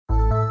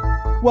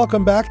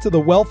Welcome back to the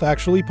Wealth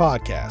Actually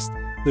podcast,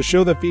 the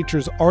show that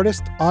features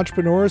artists,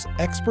 entrepreneurs,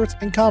 experts,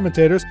 and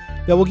commentators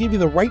that will give you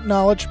the right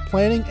knowledge,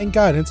 planning, and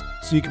guidance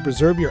so you can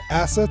preserve your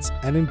assets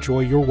and enjoy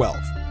your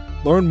wealth.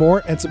 Learn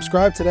more and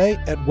subscribe today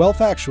at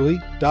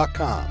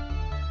wealthactually.com.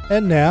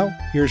 And now,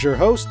 here's your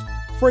host,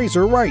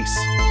 Fraser Rice.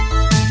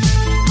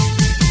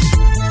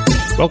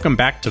 Welcome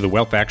back to the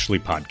Wealth Actually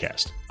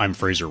podcast. I'm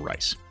Fraser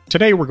Rice.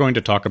 Today we're going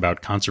to talk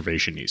about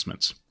conservation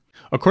easements.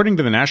 According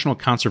to the National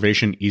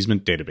Conservation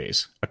Easement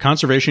Database, a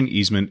conservation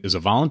easement is a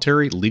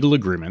voluntary legal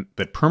agreement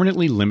that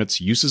permanently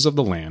limits uses of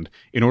the land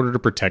in order to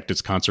protect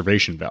its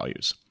conservation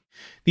values.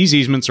 These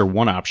easements are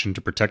one option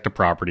to protect a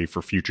property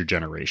for future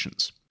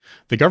generations.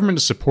 The government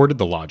has supported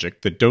the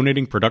logic that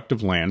donating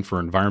productive land for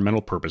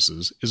environmental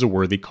purposes is a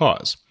worthy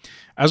cause.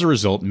 As a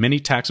result, many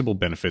taxable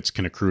benefits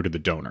can accrue to the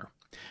donor.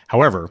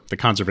 However, the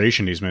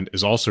conservation easement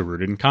is also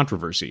rooted in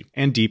controversy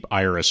and deep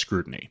IRS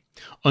scrutiny.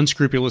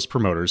 Unscrupulous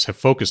promoters have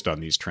focused on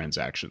these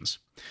transactions.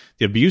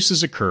 The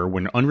abuses occur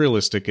when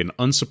unrealistic and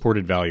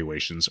unsupported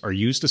valuations are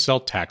used to sell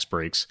tax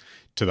breaks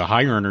to the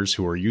high earners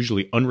who are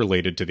usually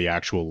unrelated to the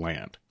actual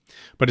land.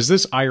 But has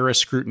this IRS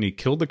scrutiny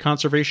killed the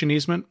conservation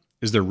easement?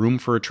 Is there room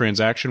for a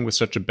transaction with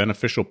such a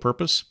beneficial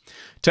purpose?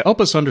 To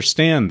help us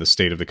understand the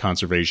state of the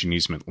conservation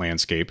easement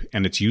landscape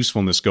and its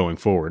usefulness going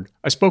forward,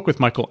 I spoke with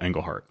Michael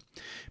Engelhardt.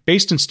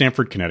 Based in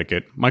Stamford,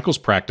 Connecticut, Michael's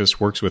practice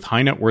works with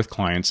high net worth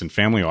clients and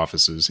family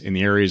offices in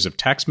the areas of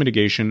tax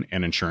mitigation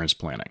and insurance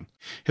planning.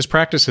 His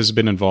practice has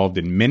been involved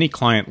in many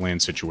client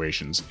land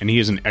situations, and he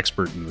is an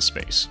expert in the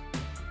space.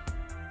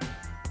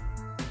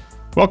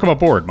 Welcome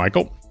aboard,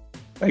 Michael.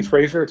 Thanks,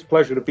 Fraser. It's a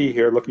pleasure to be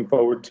here. Looking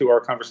forward to our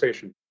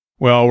conversation.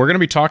 Well, we're going to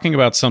be talking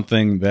about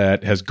something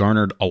that has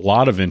garnered a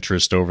lot of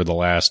interest over the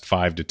last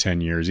 5 to 10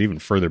 years, even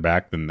further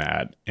back than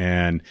that.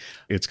 And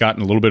it's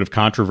gotten a little bit of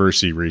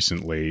controversy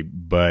recently,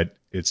 but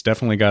it's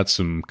definitely got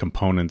some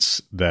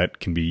components that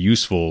can be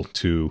useful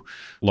to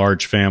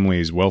large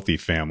families, wealthy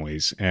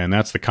families, and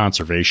that's the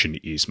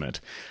conservation easement.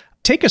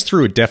 Take us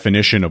through a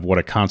definition of what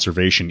a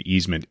conservation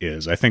easement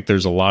is. I think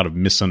there's a lot of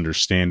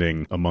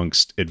misunderstanding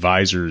amongst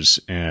advisors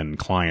and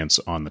clients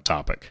on the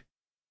topic.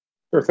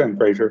 Sure thing,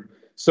 Fraser.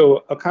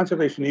 So a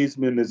conservation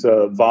easement is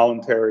a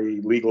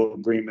voluntary legal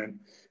agreement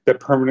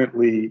that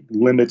permanently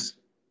limits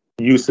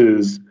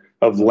uses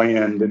of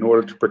land in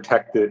order to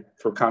protect it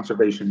for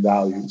conservation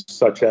values,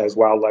 such as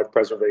wildlife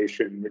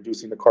preservation,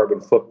 reducing the carbon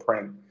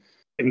footprint,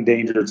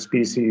 endangered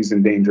species,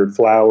 endangered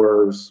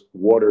flowers,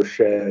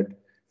 watershed,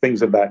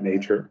 things of that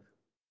nature.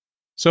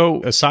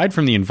 So aside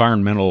from the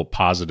environmental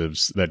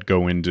positives that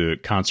go into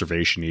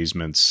conservation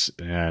easements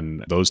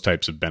and those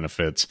types of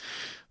benefits,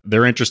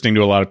 they're interesting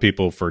to a lot of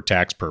people for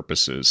tax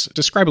purposes.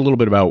 Describe a little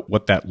bit about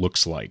what that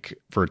looks like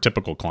for a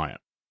typical client.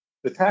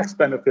 The tax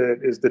benefit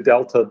is the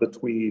delta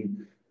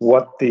between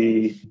what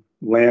the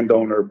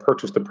landowner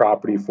purchased the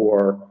property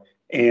for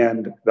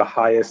and the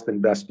highest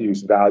and best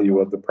use value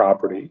of the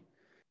property.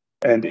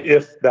 And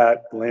if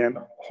that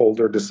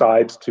landholder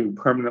decides to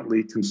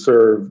permanently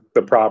conserve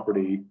the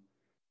property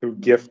through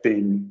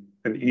gifting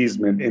an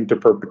easement into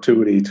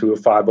perpetuity to a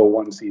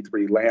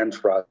 501c3 land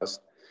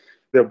trust,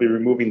 they'll be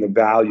removing the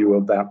value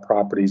of that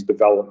property's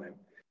development.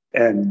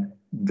 And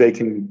they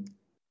can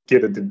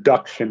get a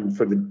deduction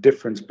for the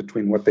difference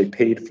between what they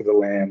paid for the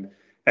land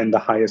and the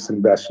highest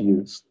and best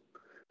use.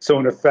 So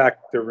in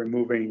effect, they're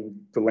removing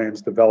the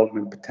land's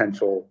development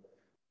potential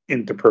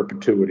into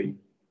perpetuity.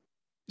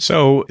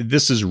 So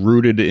this is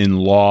rooted in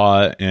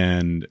law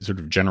and sort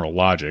of general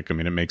logic. I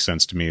mean, it makes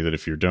sense to me that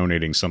if you're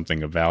donating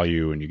something of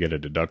value and you get a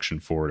deduction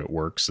for it, it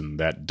works, and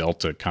that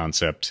delta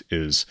concept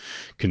is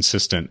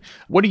consistent.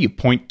 What do you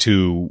point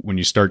to when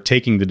you start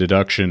taking the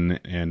deduction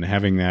and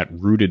having that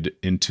rooted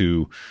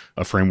into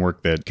a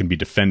framework that can be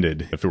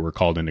defended if it were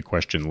called into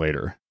question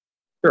later?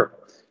 Sure.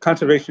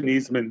 Conservation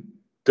easement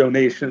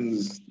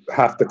donations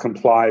have to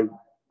comply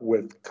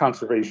with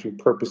conservation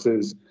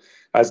purposes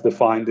as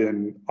defined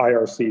in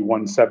IRC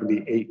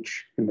 170H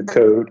in the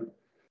code.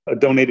 A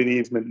donated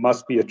easement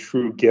must be a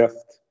true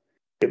gift.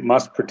 It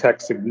must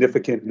protect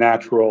significant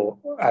natural,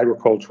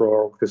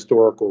 agricultural,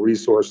 historical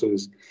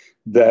resources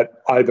that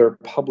either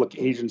public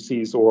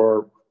agencies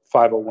or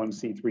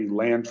 501c3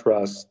 land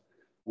trusts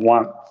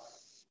want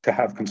to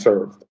have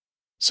conserved.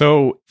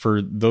 So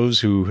for those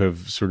who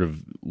have sort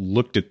of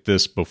looked at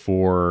this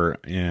before,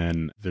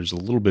 and there's a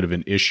little bit of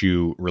an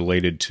issue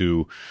related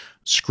to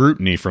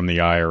scrutiny from the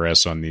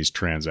IRS on these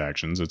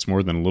transactions. It's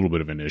more than a little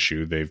bit of an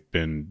issue. They've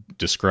been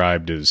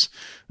described as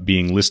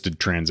being listed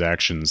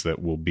transactions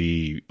that will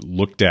be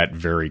looked at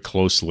very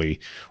closely.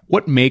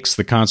 What makes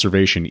the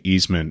conservation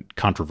easement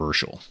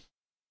controversial?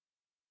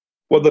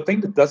 Well, the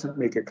thing that doesn't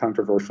make it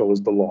controversial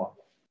is the law.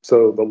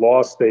 So the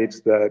law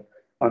states that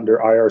under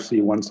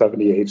IRC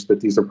 170H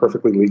that these are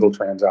perfectly legal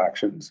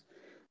transactions.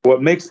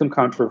 What makes them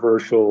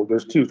controversial,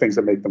 there's two things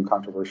that make them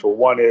controversial.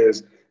 One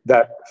is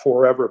that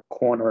forever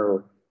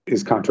corner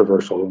is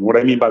controversial. And what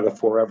I mean by the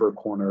forever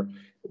corner,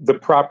 the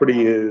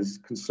property is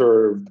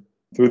conserved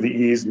through the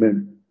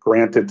easement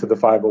granted to the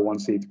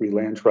 501c3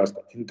 land trust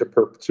into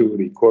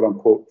perpetuity, quote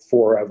unquote,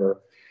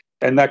 forever.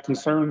 And that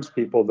concerns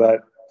people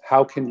that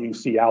how can you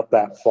see out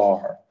that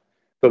far?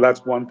 So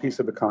that's one piece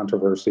of the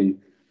controversy.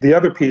 The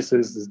other piece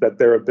is that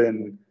there have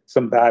been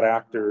some bad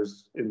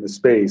actors in the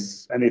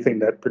space. Anything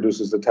that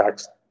produces a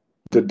tax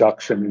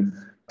deduction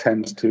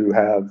tends to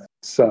have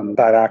some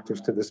bad actors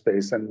to the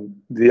space. And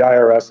the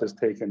IRS has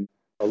taken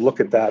a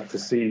look at that to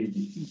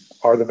see,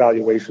 are the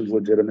valuations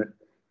legitimate?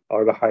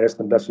 Are the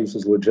highest and best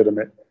uses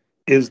legitimate?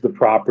 Is the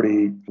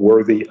property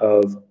worthy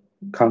of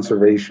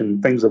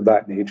conservation? Things of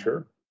that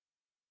nature.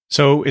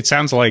 So it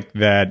sounds like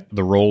that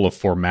the role of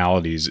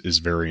formalities is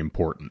very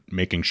important,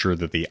 making sure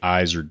that the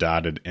I's are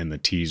dotted and the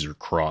T's are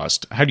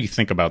crossed. How do you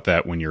think about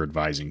that when you're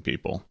advising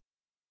people?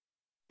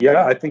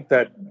 Yeah, I think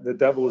that the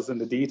devil is in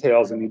the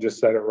details, and you just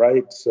said it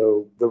right.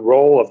 So the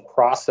role of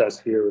process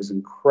here is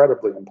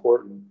incredibly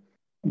important.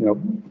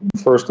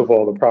 First of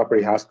all, the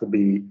property has to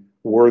be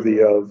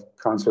worthy of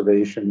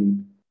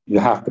conservation. You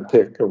have to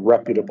pick a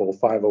reputable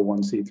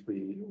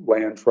 501c3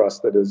 land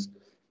trust that is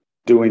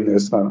doing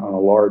this on a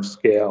large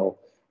scale.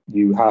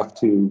 You have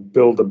to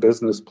build a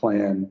business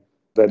plan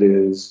that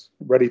is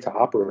ready to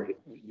operate.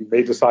 You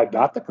may decide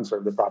not to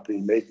conserve the property.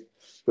 You may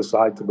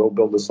decide to go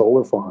build a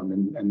solar farm,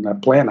 and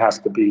that plan has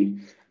to be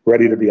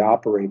ready to be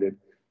operated.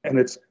 And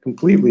it's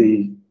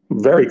completely,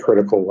 very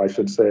critical, I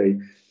should say,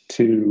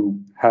 to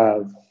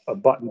have a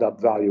buttoned-up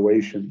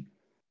valuation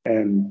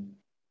and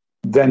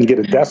then get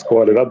a desk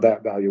audit of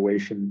that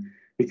valuation,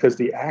 because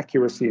the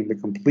accuracy and the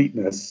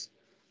completeness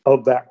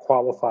of that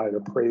qualified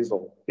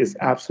appraisal is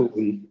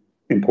absolutely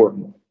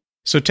important.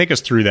 So take us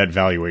through that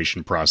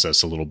valuation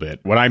process a little bit.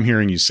 What I'm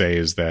hearing you say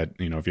is that,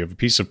 if you have a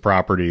piece of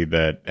property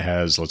that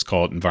has, let's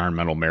call it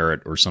environmental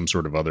merit or some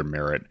sort of other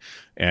merit,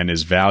 and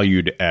is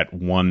valued at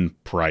one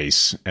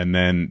price, and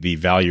then the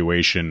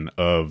valuation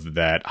of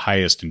that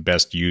highest and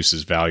best use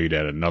is valued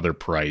at another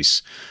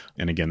price.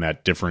 And again,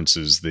 that difference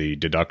is the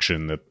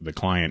deduction that the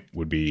client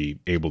would be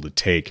able to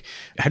take.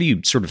 How do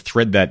you sort of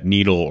thread that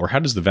needle, or how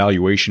does the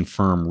valuation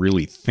firm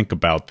really think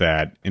about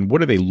that? And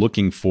what are they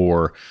looking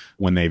for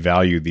when they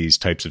value these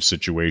types of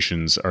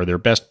situations? Are there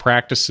best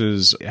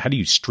practices? How do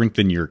you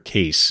strengthen your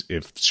case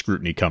if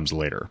scrutiny comes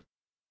later?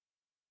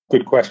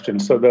 Good question.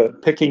 So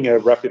picking a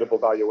reputable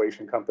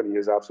valuation company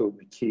is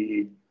absolutely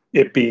key.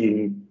 It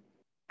being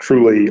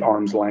truly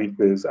arm's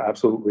length is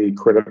absolutely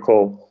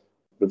critical.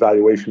 The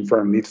valuation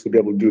firm needs to be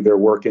able to do their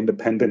work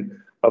independent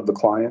of the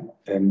client.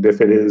 And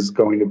if it is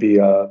going to be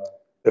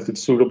if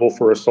it's suitable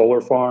for a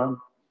solar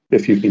farm,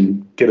 if you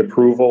can get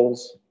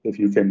approvals, if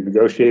you can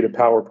negotiate a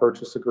power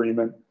purchase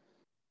agreement,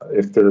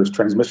 if there's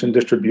transmission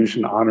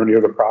distribution on or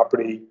near the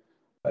property,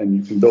 and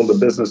you can build a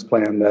business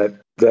plan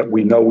that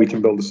we know we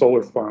can build a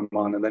solar farm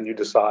on, and then you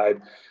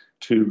decide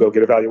to go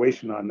get a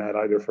valuation on that,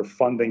 either for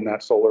funding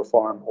that solar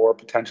farm or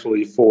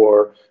potentially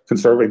for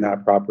conserving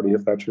that property,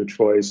 if that's your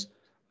choice.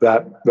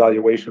 That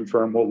valuation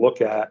firm will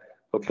look at,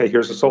 okay,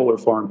 here's a solar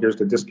farm, here's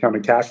the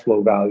discounted cash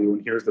flow value,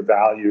 and here's the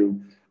value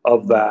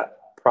of that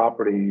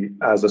property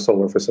as a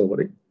solar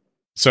facility.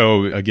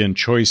 So again,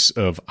 choice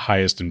of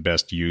highest and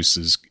best use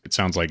it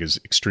sounds like is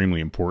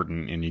extremely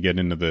important. And you get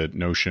into the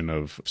notion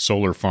of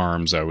solar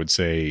farms, I would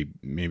say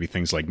maybe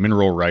things like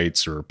mineral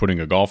rights or putting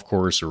a golf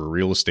course or a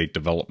real estate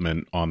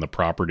development on the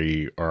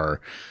property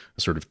are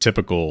sort of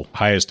typical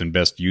highest and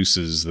best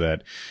uses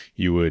that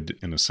you would,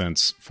 in a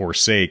sense,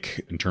 forsake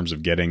in terms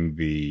of getting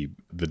the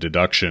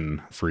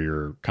deduction for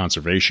your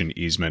conservation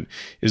easement.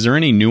 Is there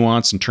any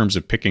nuance in terms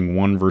of picking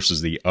one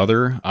versus the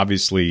other?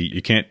 Obviously,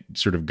 you can't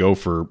sort of go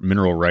for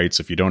mineral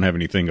rights if you don't have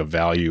anything of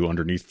value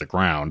underneath the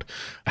ground.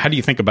 How do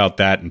you think about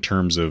that in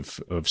terms of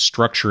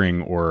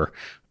structuring or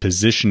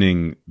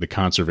positioning the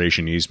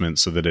conservation easement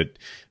so that it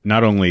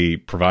not only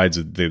provides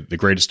the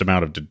greatest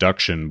amount of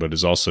deduction, but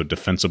is also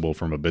defensible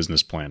from a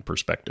business plan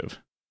perspective?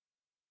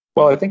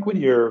 Well, I think when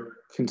you're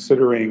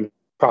considering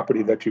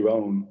property that you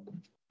own,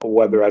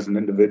 whether as an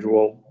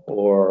individual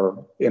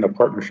or in a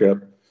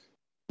partnership,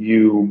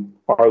 you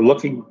are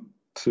looking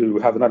to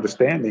have an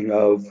understanding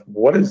of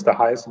what is the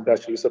highest and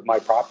best use of my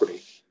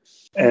property.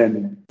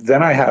 And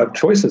then I have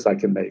choices I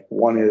can make.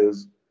 One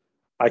is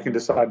I can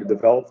decide to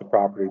develop the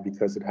property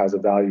because it has a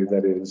value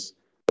that is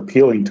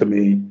appealing to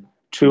me.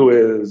 Two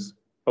is,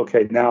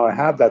 okay, now I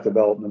have that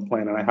development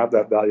plan and I have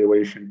that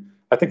valuation.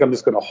 I think I'm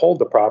just going to hold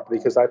the property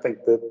because I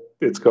think that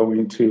it's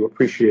going to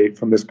appreciate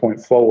from this point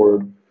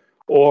forward.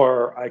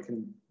 Or I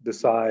can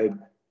decide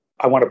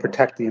I want to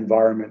protect the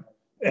environment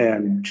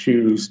and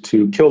choose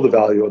to kill the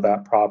value of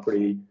that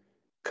property,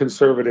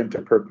 conserve it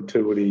into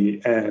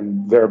perpetuity,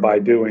 and thereby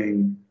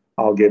doing,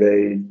 I'll get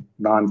a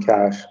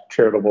non-cash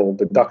charitable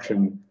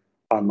deduction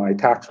on my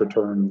tax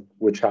return,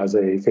 which has a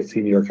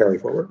 15-year carry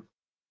forward.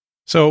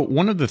 So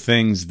one of the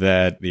things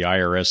that the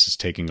IRS is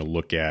taking a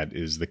look at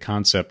is the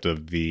concept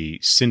of the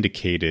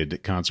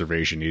syndicated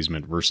conservation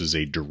easement versus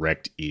a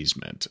direct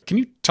easement. Can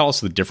you tell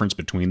us the difference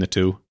between the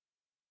two?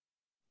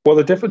 Well,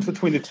 the difference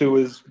between the two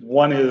is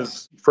one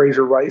is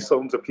Fraser Rice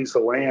owns a piece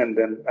of land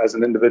and as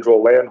an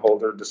individual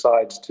landholder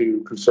decides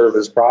to conserve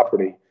his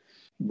property.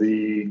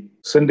 The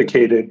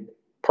syndicated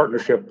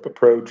partnership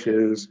approach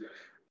is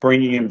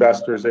bringing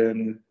investors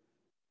in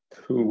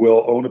who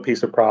will own a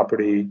piece of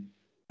property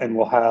and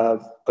will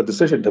have a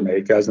decision to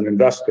make as an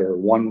investor.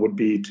 One would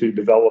be to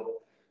develop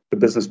the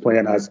business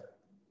plan as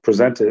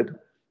presented,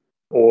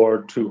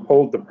 or to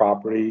hold the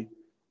property,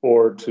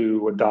 or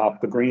to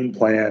adopt the green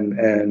plan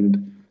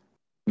and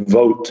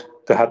vote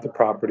to have the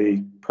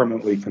property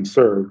permanently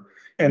conserved.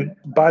 And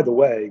by the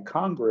way,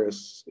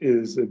 Congress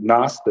is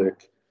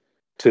agnostic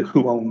to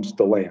who owns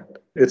the land.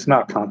 It's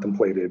not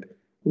contemplated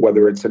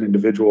whether it's an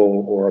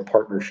individual or a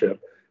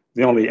partnership.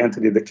 The only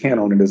entity that can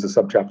own it is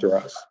a subchapter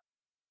S.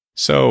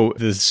 So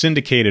the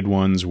syndicated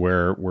ones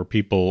where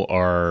people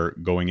are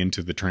going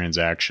into the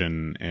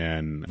transaction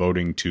and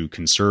voting to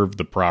conserve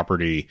the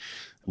property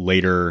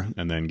later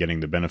and then getting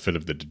the benefit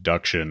of the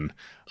deduction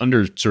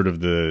under sort of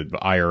the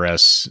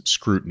IRS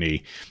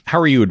scrutiny, how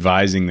are you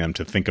advising them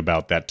to think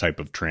about that type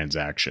of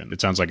transaction?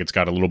 It sounds like it's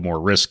got a little more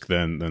risk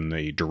than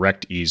the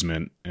direct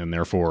easement, and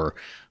therefore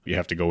you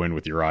have to go in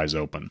with your eyes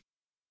open.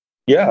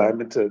 Yeah, I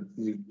mean,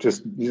 you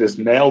just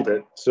nailed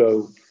it.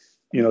 So,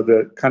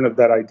 the kind of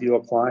that ideal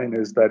client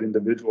is that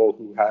individual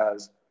who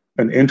has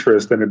an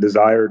interest and a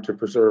desire to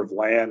preserve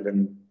land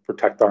and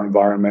protect our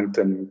environment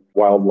and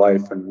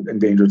wildlife and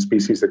endangered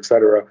species, et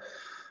cetera.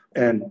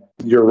 And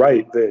you're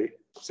right, the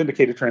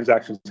syndicated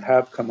transactions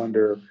have come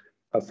under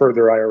a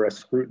further IRS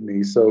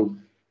scrutiny. So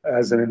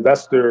as an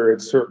investor,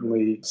 it's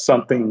certainly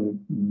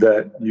something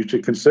that you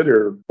should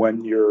consider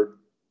when you're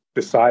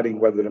deciding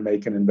whether to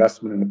make an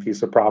investment in a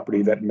piece of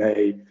property that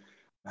may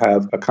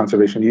have a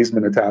conservation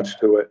easement attached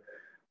to it.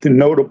 The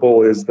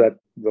notable is that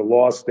the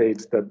law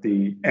states that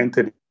the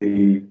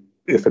entity,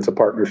 if it's a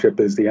partnership,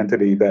 is the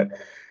entity that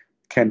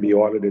can be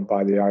audited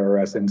by the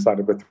IRS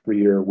inside of a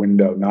 3-year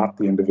window, not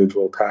the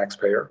individual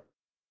taxpayer.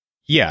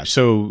 Yeah,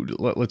 so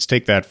let's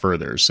take that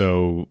further.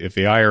 So if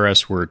the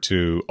IRS were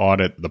to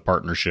audit the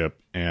partnership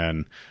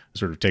and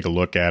sort of take a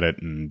look at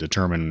it and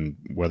determine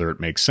whether it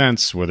makes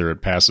sense, whether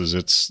it passes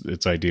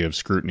its idea of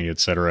scrutiny, et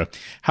cetera,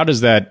 how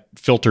does that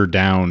filter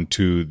down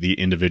to the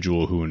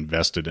individual who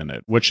invested in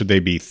it? What should they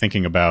be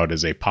thinking about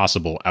as a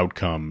possible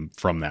outcome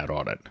from that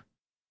audit?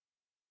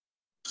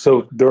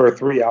 So there are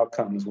 3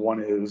 outcomes.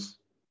 One is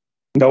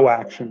no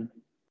action,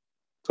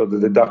 so the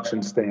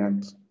deduction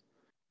stands.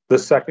 The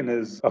second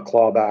is a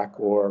clawback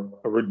or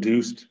a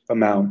reduced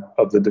amount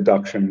of the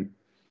deduction,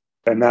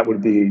 and that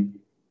would be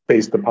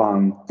based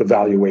upon the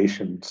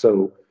valuation.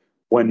 So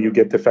when you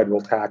get to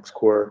federal tax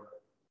court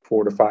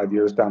 4 to 5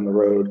 years down the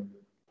road,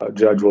 a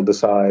judge will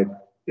decide,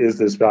 is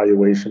this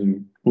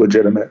valuation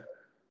legitimate?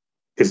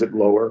 Is it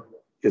lower?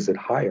 Is it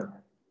higher?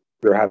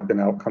 There have been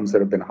outcomes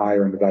that have been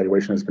higher and the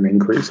valuation has been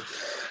increased.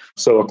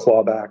 So a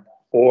clawback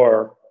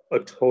or a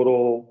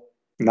total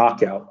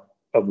knockout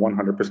of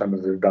 100%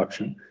 of the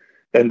deduction.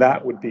 And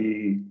that would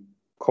be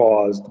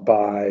caused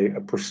by a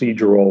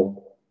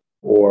procedural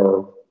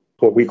or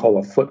what we call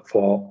a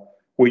footfall,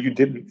 where you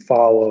didn't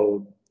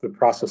follow the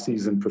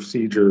processes and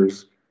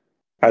procedures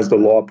as the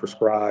law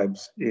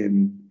prescribes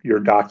in your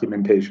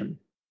documentation.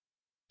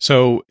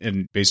 So,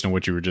 and based on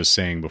what you were just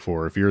saying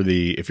before, if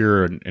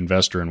you're an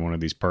investor in one of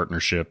these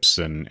partnerships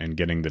and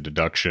getting the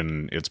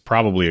deduction, it's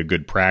probably a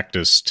good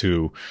practice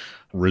to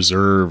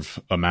reserve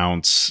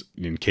amounts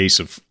in case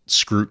of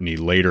scrutiny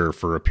later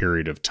for a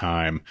period of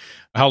time.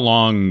 How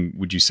long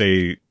would you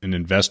say an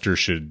investor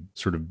should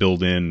sort of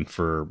build in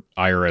for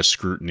IRS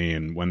scrutiny,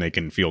 and when they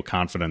can feel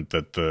confident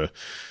that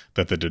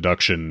the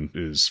deduction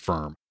is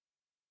firm?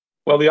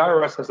 Well, the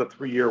IRS has a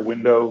 3-year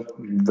window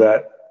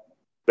that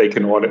they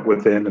can audit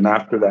within, and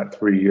after that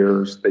 3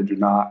 years, they do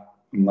not,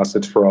 unless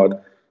it's fraud,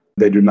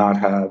 they do not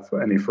have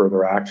any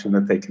further action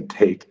that they can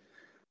take.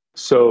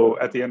 So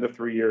at the end of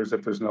 3 years,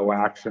 if there's no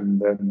action,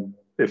 then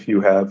if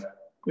you have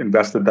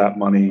invested that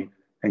money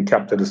and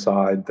kept it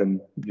aside,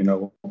 then,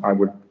 I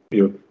would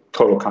be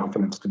total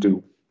confidence to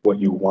do what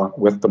you want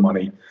with the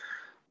money.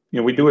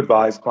 We do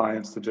advise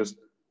clients to just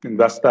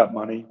invest that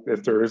money.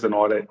 If there is an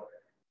audit,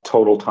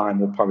 total time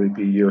will probably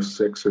be year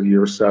 6 or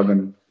year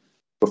 7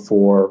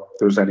 before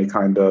there's any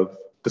kind of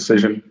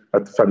decision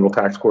at the federal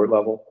tax court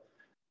level.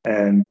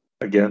 And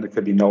again, it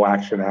could be no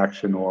action,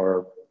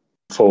 or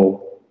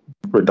full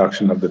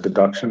reduction of the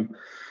deduction.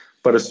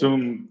 But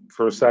assume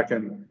for a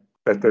second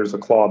that there's a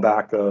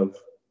clawback of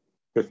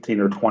 15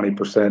 or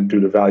 20%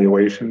 due to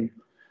valuation.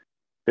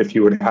 If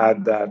you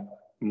had that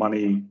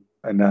money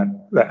and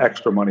that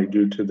extra money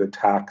due to the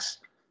tax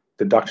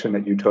deduction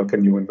that you took,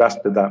 and you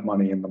invested that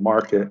money in the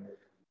market,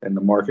 and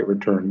the market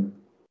returned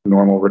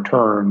normal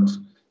returns,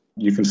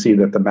 you can see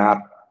that the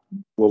math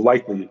will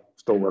likely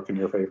still work in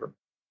your favor.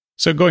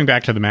 So going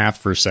back to the math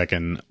for a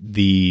second,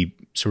 the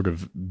sort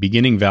of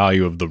beginning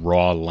value of the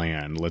raw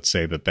land, let's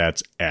say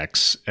that's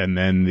X, and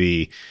then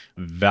the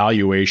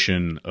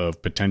valuation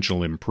of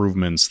potential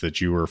improvements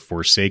that you are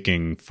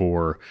forsaking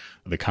for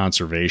the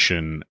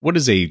conservation, what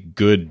is a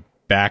good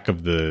back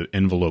of the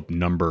envelope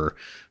number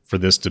for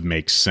this to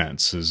make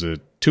sense? Is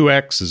it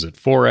 2X? Is it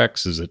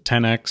 4X? Is it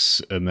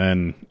 10X? And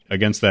then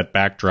against that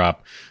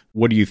backdrop,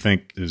 what do you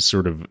think is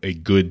sort of a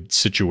good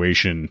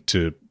situation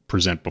to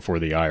present before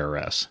the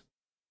IRS?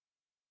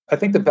 I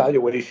think the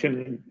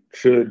valuation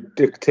should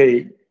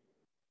dictate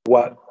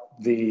what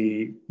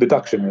the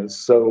deduction is.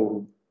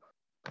 So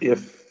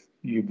if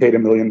you paid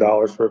 $1 million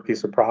for a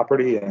piece of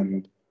property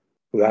and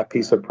that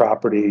piece of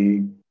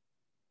property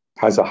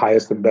has a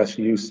highest and best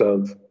use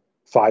of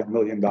 $5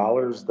 million,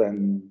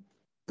 then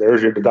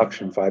there's your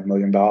deduction, $5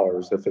 million.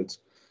 If it's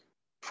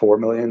 4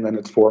 million, then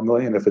it's 4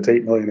 million. If it's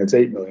 8 million, it's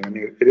 8 million. I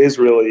mean, it is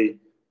really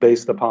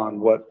based upon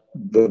what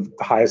the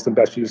highest and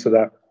best use of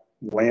that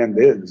land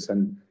is.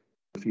 And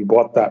if you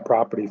bought that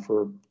property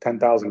for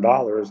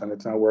 $10,000 and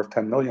it's now worth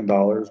 $10 million,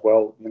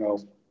 well,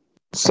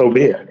 so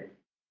be it.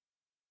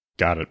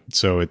 Got it.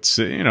 So it's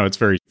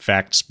very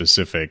fact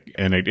specific,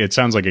 and it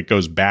sounds like it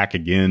goes back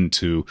again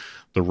to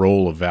the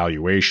role of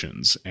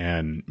valuations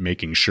and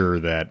making sure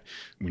that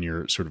when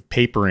you're sort of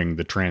papering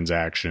the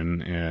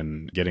transaction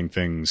and getting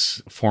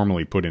things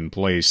formally put in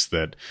place,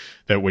 that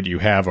what you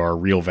have are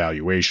real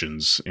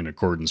valuations in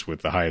accordance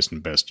with the highest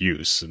and best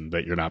use, and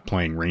that you're not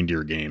playing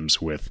reindeer games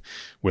with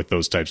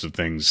those types of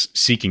things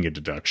seeking a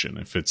deduction.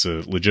 If it's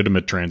a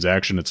legitimate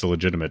transaction, it's a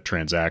legitimate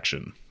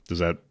transaction. Does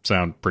that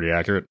sound pretty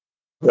accurate?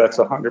 That's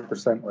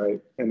 100% right.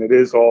 And it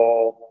is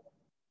all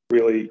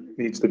really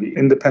needs to be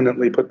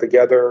independently put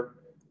together.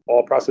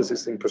 All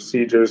processing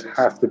procedures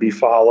have to be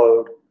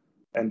followed.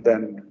 And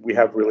then we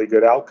have really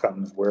good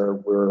outcomes where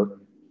we're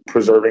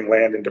preserving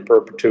land into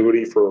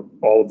perpetuity for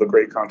all of the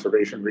great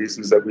conservation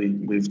reasons that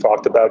we've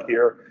talked about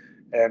here.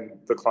 And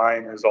the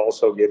client is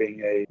also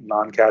getting a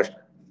non-cash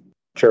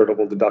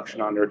charitable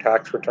deduction on their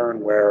tax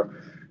return where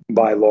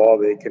by law,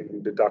 they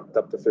can deduct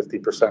up to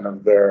 50%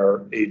 of their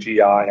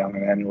AGI on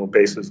an annual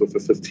basis with a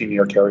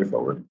 15-year carry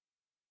forward.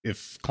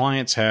 If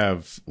clients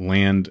have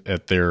land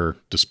at their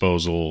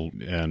disposal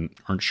and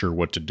aren't sure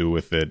what to do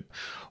with it,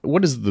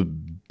 what is the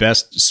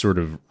best sort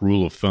of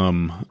rule of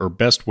thumb or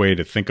best way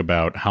to think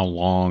about how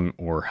long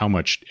or how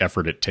much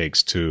effort it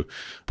takes to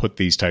put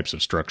these types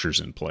of structures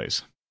in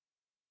place?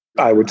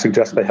 I would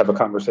suggest they have a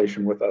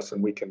conversation with us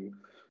and we can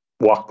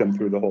walk them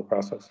through the whole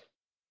process.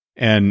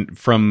 And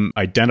from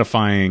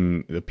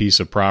identifying the piece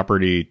of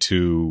property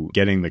to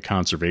getting the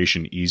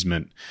conservation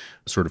easement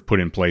sort of put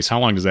in place,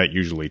 how long does that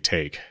usually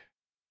take?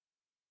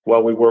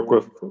 Well, we work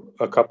with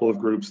a couple of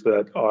groups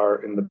that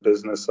are in the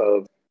business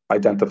of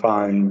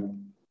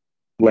identifying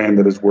land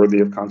that is worthy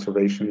of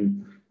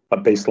conservation. A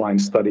baseline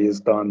study is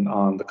done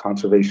on the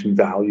conservation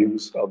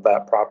values of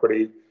that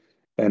property,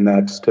 and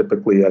that's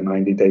typically a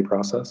 90-day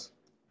process.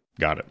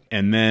 Got it.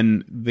 And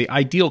then the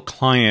ideal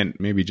client,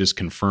 maybe just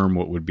confirm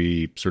what would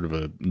be sort of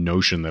a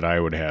notion that I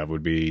would have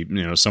would be,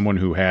 someone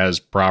who has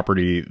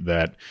property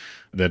that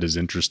is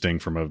interesting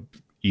from a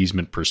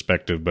easement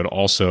perspective, but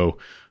also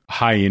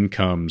high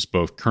incomes,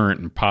 both current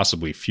and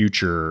possibly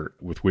future,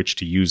 with which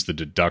to use the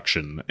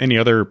deduction. Any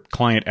other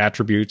client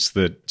attributes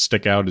that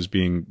stick out as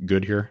being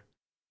good here?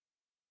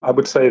 I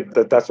would say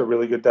that that's a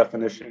really good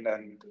definition,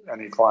 and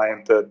any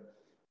client that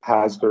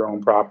has their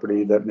own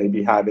property that may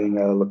be having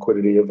a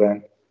liquidity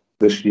event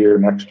this year,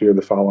 next year,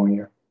 the following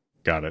year.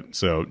 Got it.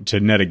 So to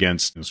net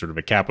against sort of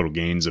a capital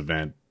gains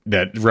event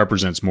that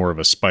represents more of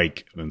a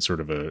spike than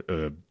sort of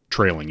a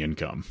trailing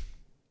income.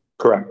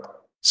 Correct.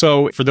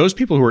 So for those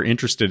people who are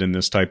interested in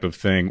this type of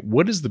thing,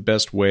 what is the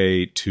best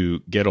way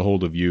to get a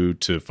hold of you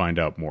to find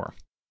out more?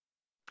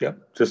 Yeah,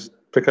 just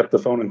pick up the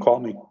phone and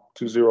call me,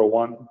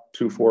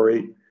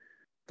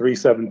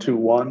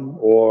 201-248-3721,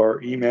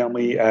 or email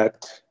me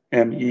at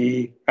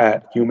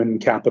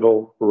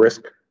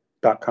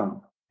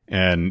me@humancapitalrisk.com.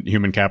 And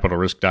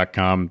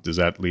humancapitalrisk.com, does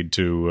that lead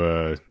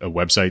to a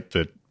website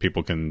that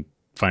people can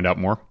find out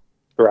more?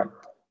 Correct.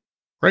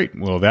 Great.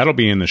 Well, that'll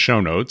be in the show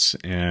notes,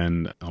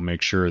 and I'll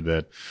make sure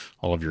that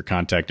all of your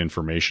contact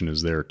information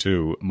is there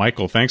too.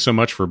 Michael, thanks so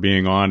much for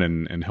being on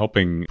and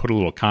helping put a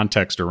little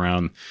context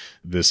around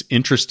this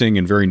interesting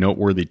and very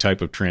noteworthy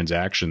type of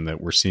transaction that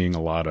we're seeing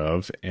a lot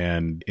of.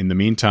 And in the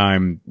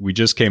meantime, we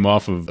just came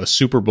off of a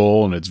Super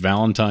Bowl and it's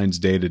Valentine's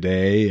Day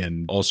today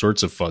and all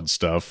sorts of fun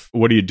stuff.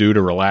 What do you do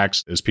to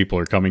relax as people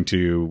are coming to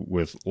you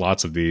with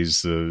lots of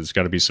these? There's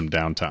got to be some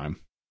downtime.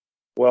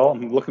 Well,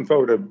 I'm looking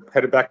forward to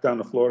headed back down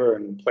to Florida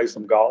and play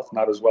some golf.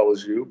 Not as well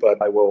as you,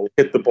 but I will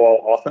hit the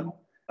ball often.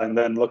 And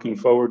then looking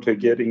forward to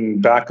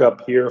getting back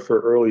up here for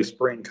early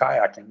spring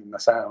kayaking in the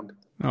Sound.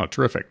 Oh,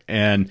 terrific.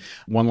 And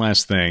one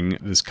last thing,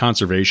 this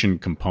conservation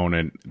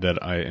component that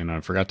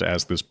I forgot to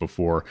ask this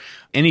before,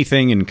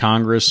 anything in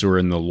Congress or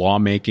in the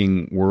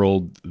lawmaking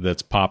world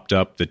that's popped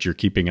up that you're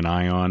keeping an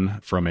eye on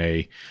from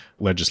a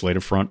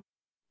legislative front?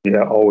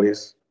 Yeah,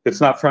 always. It's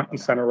not front and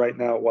center right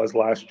now. It was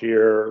last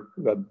year.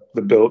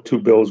 The two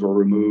bills were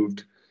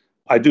removed.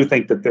 I do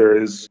think that there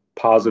is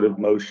positive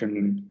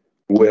motion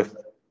with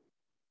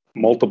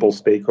multiple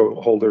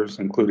stakeholders,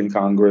 including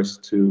Congress,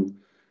 to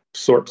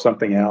sort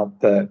something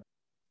out that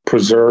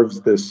preserves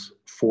this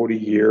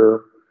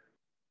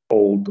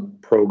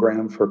 40-year-old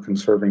program for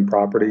conserving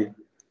property,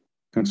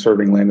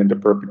 conserving land into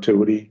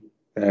perpetuity.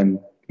 And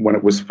when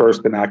it was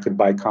first enacted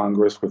by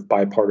Congress with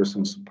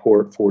bipartisan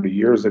support 40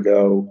 years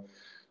ago,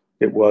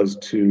 it was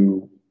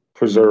to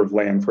preserve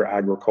land for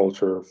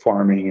agriculture,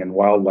 farming, and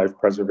wildlife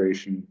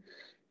preservation.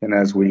 And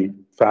as we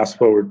fast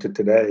forward to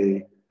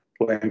today,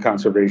 land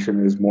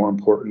conservation is more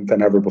important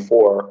than ever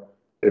before.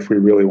 if we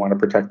really want to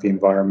protect the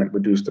environment,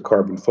 reduce the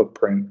carbon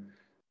footprint,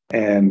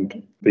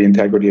 and the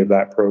integrity of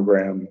that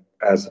program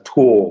as a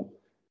tool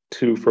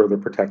to further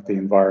protect the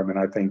environment,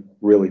 I think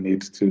really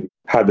needs to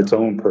have its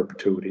own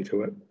perpetuity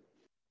to it.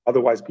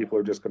 Otherwise, people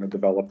are just going to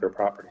develop their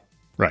property.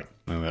 Right.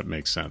 Well, that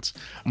makes sense.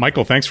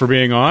 Michael, thanks for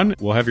being on.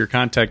 We'll have your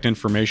contact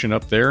information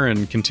up there,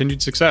 and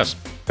continued success.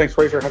 Thanks,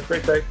 Fraser. Have a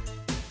great day.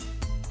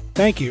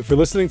 Thank you for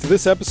listening to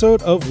this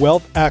episode of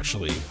Wealth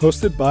Actually,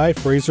 hosted by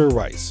Fraser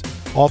Rice,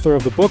 author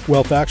of the book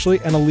Wealth Actually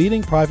and a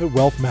leading private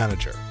wealth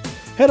manager.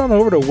 Head on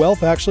over to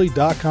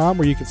wealthactually.com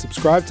where you can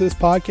subscribe to this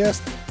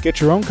podcast, get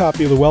your own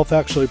copy of the Wealth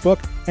Actually book,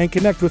 and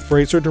connect with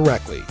Fraser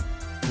directly.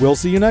 We'll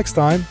see you next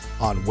time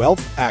on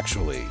Wealth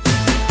Actually.